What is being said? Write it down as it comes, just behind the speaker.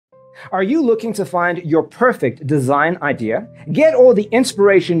Are you looking to find your perfect design idea? Get all the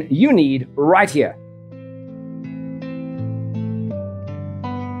inspiration you need right here.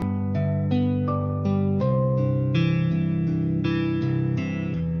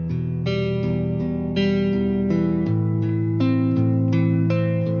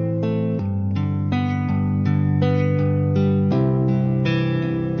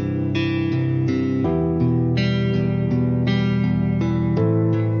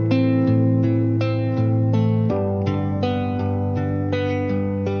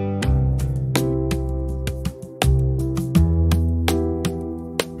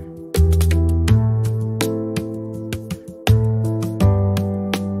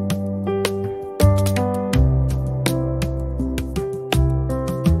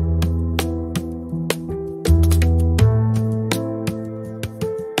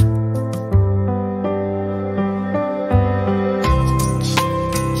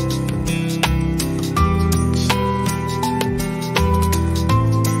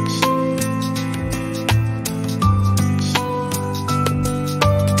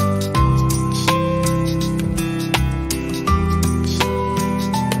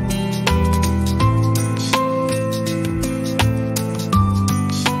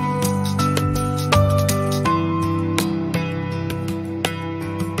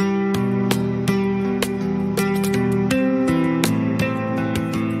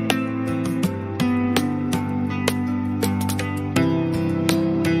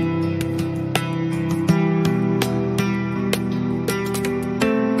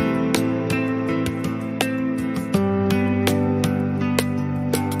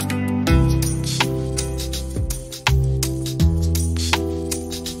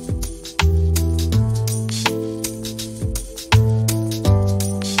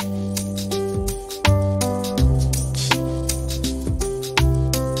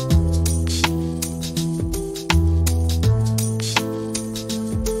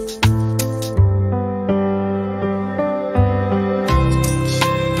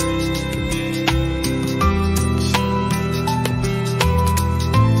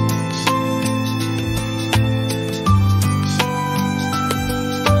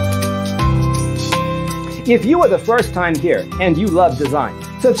 If you are the first time here and you love design,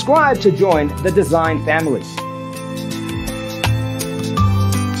 subscribe to join the design family.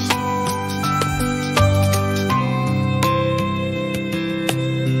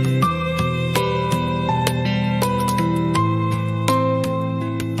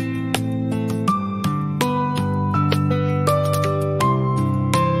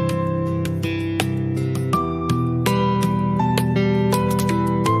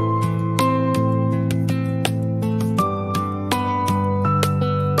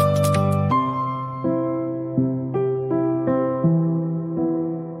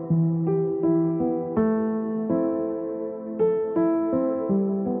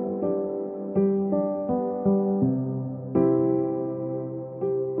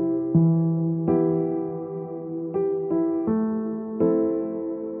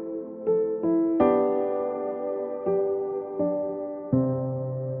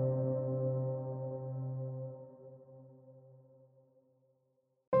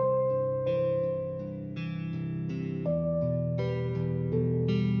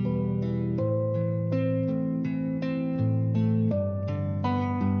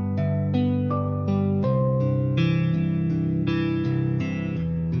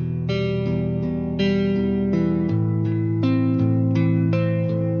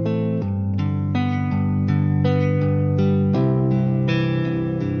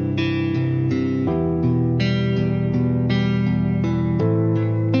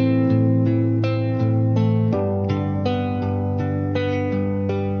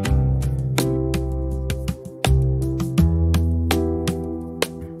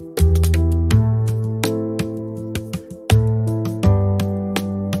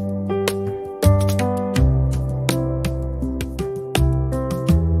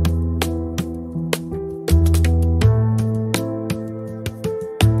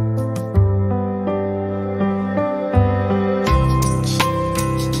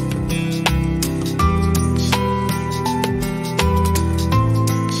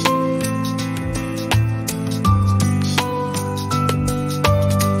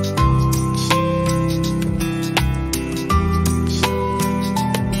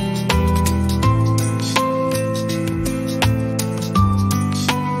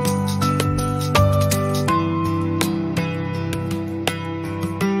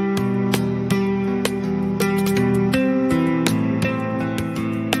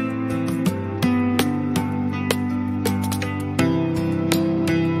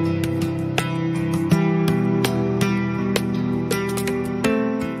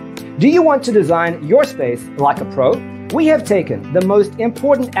 Do you want to design your space like a pro? We have taken the most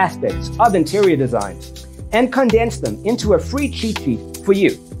important aspects of interior design and condensed them into a free cheat sheet for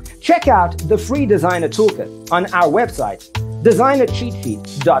you. Check out the free designer toolkit on our website,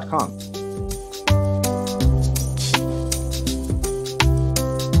 designercheatsheet.com.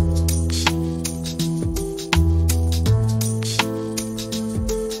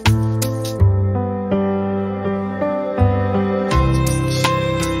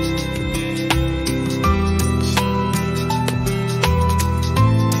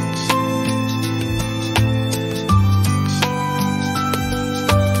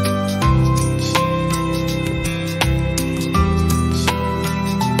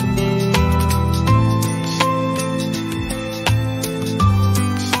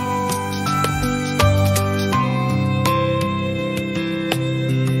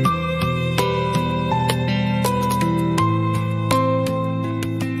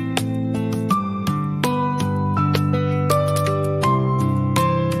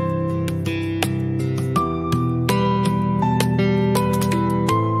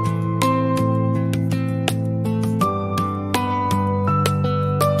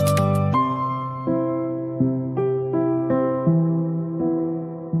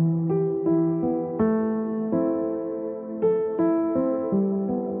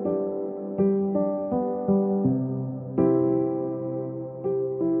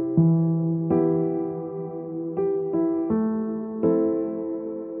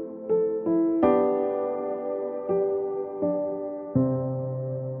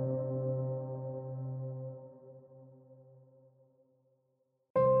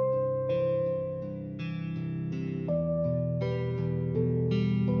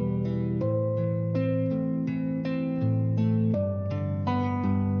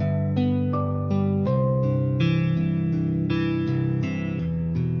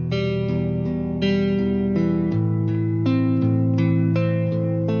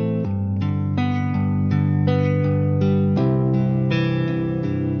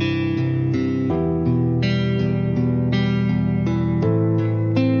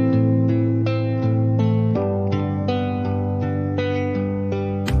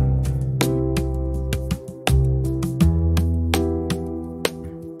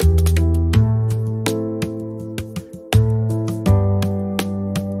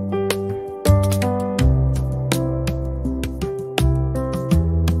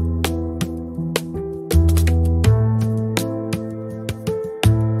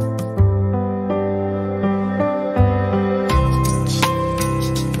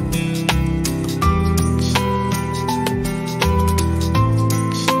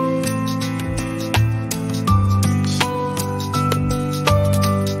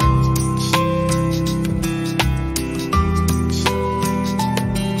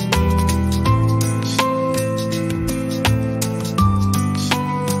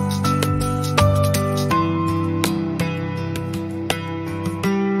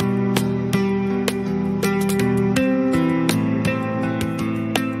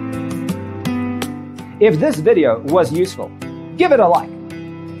 If this video was useful, give it a like.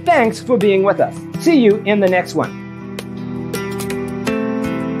 Thanks for being with us. See you in the next one.